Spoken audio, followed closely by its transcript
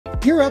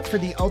Gear up for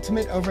the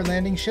ultimate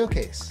overlanding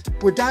showcase.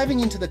 We're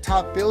diving into the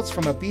top builds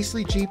from a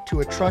beastly Jeep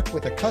to a truck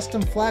with a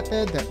custom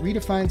flatbed that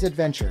redefines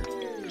adventure.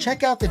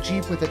 Check out the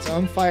Jeep with its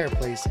own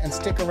fireplace and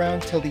stick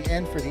around till the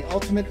end for the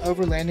ultimate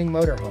overlanding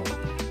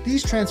motorhome.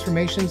 These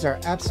transformations are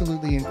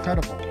absolutely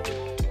incredible.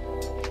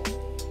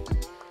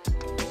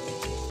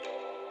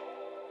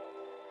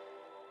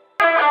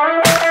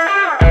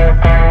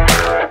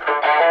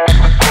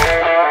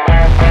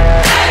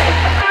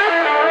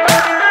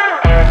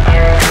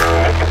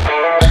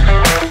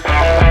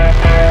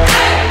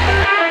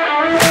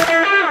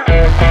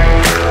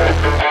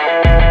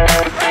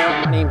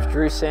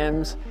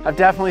 I've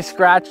definitely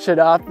scratched it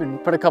up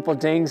and put a couple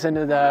dings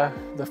into the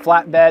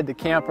flatbed, the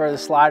camper, the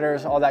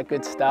sliders, all that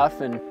good stuff.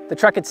 And the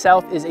truck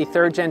itself is a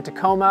 3rd gen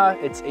Tacoma.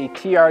 It's a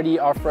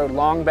TRD Off-Road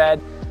long bed.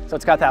 So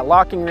it's got that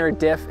locking rear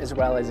diff as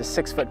well as a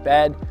 6-foot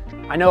bed.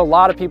 I know a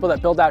lot of people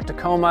that build out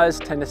Tacomas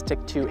tend to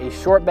stick to a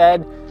short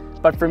bed,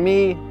 but for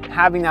me,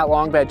 having that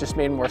long bed just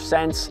made more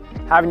sense.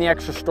 Having the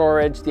extra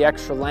storage, the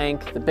extra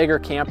length, the bigger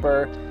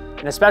camper,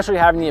 and especially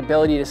having the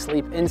ability to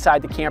sleep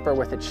inside the camper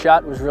with it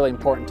shut was really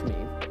important to me.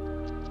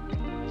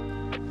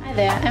 Hi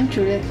there, I'm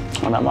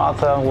Judith. And I'm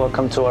Arthur.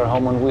 Welcome to our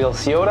home on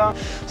wheels Yoda.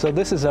 So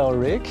this is our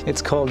rig.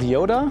 It's called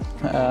Yoda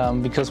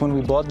because when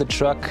we bought the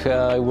truck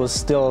it was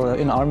still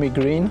in army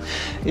green.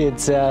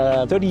 It's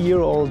a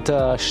 30-year-old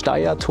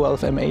Steyr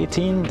 12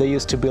 M18. They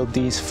used to build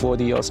these for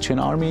the Austrian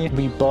army.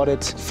 We bought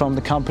it from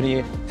the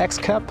company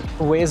XCAP.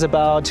 It weighs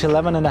about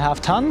 11.5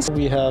 tons.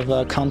 We have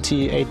a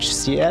Conti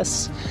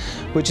HCS,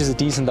 which is a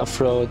decent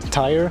off-road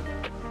tire.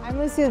 I'm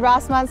Lucy with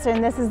Ross Munster,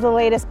 and this is the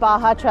latest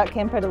Baja truck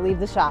camper to leave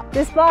the shop.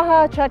 This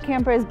Baja truck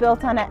camper is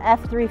built on an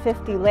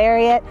F350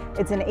 Lariat.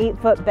 It's an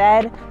 8-foot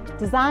bed.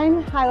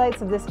 Design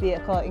highlights of this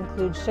vehicle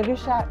include sugar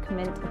shack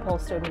mint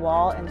upholstered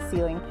wall and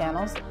ceiling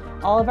panels.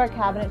 All of our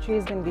cabinetry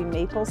is going to be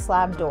maple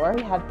slab door.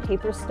 We have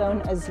paper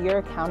stone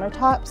azure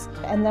countertops,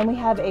 and then we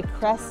have a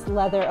crest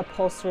leather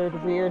upholstered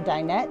rear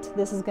dinette.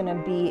 This is going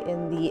to be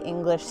in the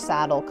English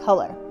saddle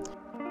color.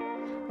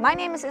 My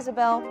name is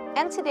Isabel,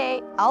 and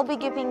today I'll be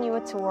giving you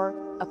a tour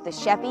of the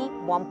Chevy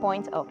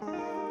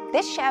 1.0.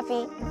 This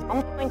Chevy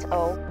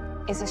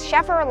 1.0 is a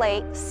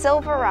Chevrolet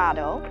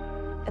Silverado,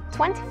 a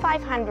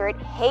 2500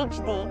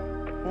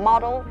 HD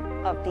model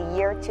of the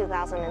year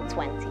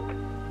 2020.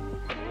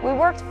 We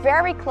worked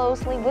very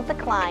closely with the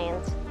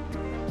client.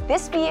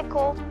 This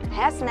vehicle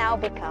has now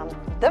become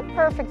the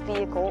perfect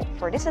vehicle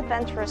for this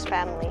adventurous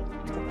family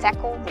to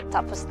tackle the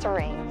toughest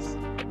terrains.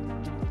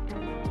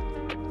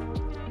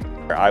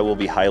 I will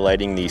be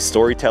highlighting the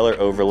Storyteller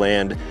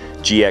Overland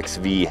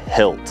GXV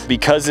Hilt.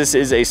 Because this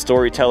is a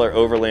Storyteller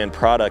Overland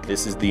product,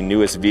 this is the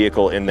newest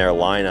vehicle in their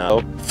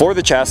lineup. For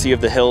the chassis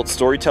of the Hilt,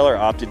 Storyteller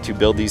opted to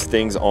build these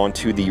things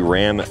onto the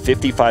Ram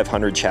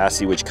 5500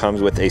 chassis, which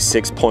comes with a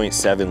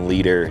 6.7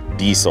 liter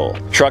diesel.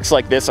 Trucks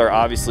like this are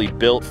obviously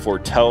built for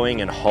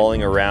towing and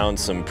hauling around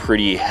some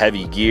pretty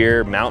heavy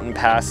gear. Mountain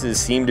passes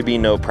seem to be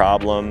no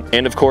problem.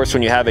 And of course,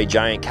 when you have a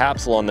giant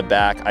capsule on the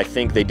back, I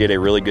think they did a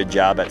really good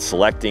job at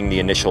selecting the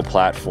initial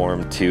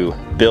platform to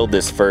build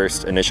this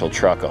first initial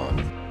truck on.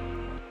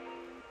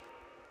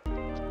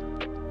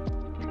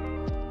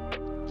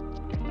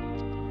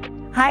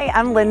 Hi,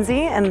 I'm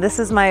Lindsay, and this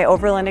is my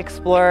Overland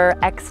Explorer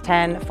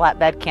X10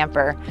 flatbed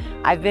camper.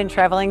 I've been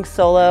traveling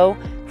solo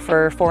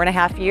for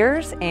 4.5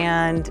 years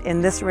and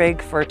in this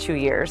rig for 2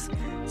 years.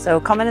 So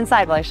come on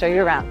inside while I show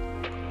you around.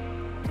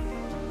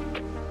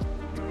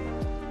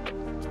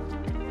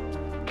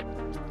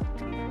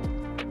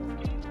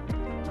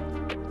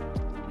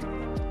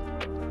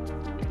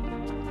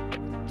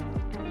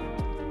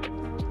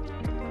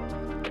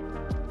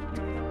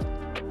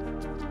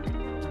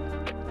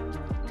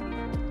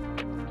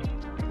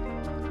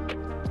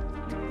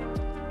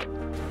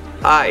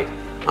 Hi,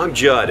 I'm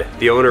Judd,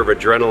 the owner of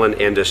Adrenaline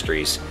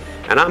Industries,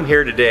 and I'm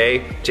here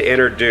today to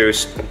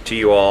introduce to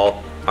you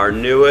all our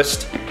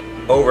newest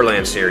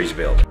Overland Series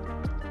build.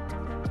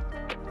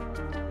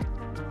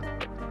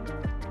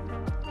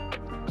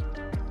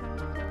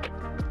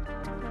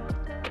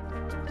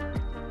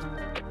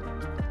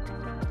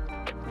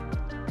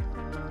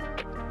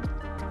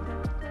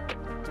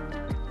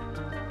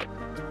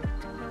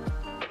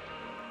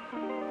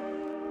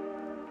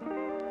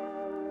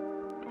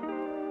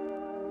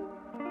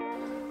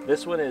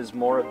 This one is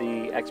more of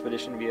the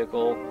expedition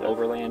vehicle,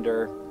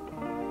 overlander,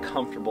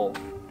 comfortable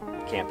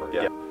camper.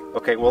 Yeah.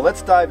 Okay, well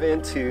let's dive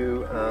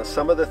into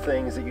some of the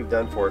things that you've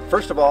done for it.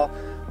 First of all,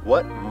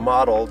 what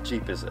model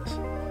Jeep is this?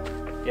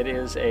 It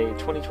is a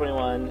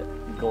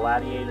 2021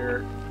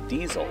 Gladiator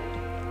diesel.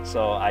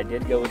 So I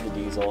did go with the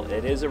diesel.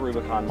 It is a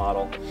Rubicon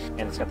model,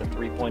 and it's got the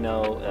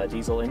 3.0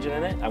 diesel engine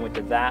in it. I went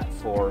to that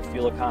for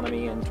fuel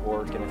economy and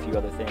torque and a few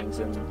other things,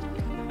 and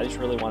I just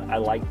really I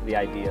liked the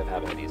idea of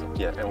having a diesel.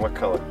 Yeah, and what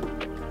color?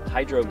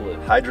 Hydro blue.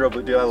 Hydro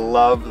blue, dude, I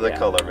love the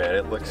color, man.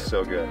 It looks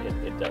so good.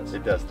 It does.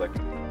 It does look.